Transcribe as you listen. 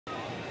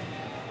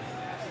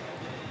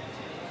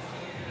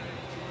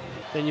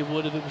than you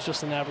would if it was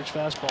just an average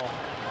fastball.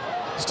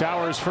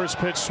 Stowers' first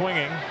pitch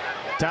swinging.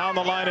 Down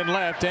the line and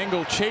left.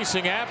 Engel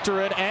chasing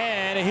after it,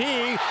 and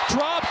he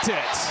dropped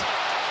it.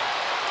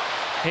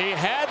 He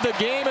had the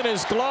game in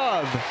his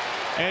glove,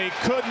 and he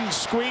couldn't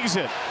squeeze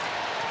it.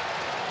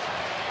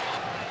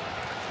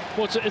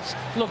 Well,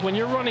 look, when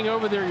you're running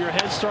over there, your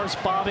head starts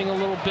bobbing a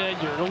little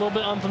bit. You're in a little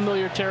bit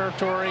unfamiliar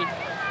territory,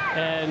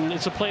 and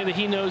it's a play that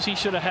he knows he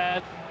should have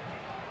had.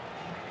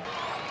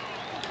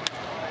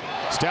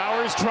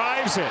 Stowers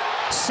drives it.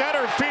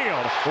 Center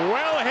field.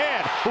 Well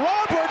ahead.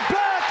 Robert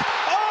back.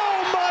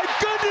 Oh, my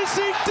goodness,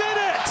 he did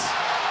it!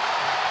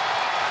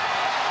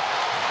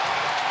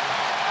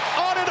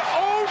 On an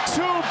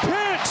 0-2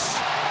 pitch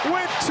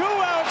with 2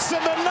 outs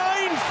in the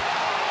 9th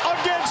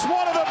against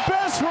one of the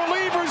best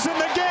relievers in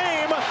the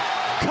game,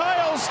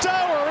 Kyle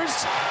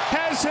Stowers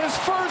has his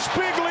first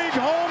big league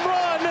home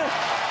run.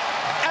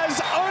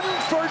 As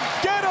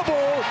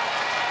unforgettable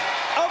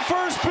a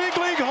first big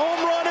league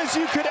home run as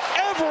you could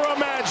ever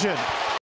imagine.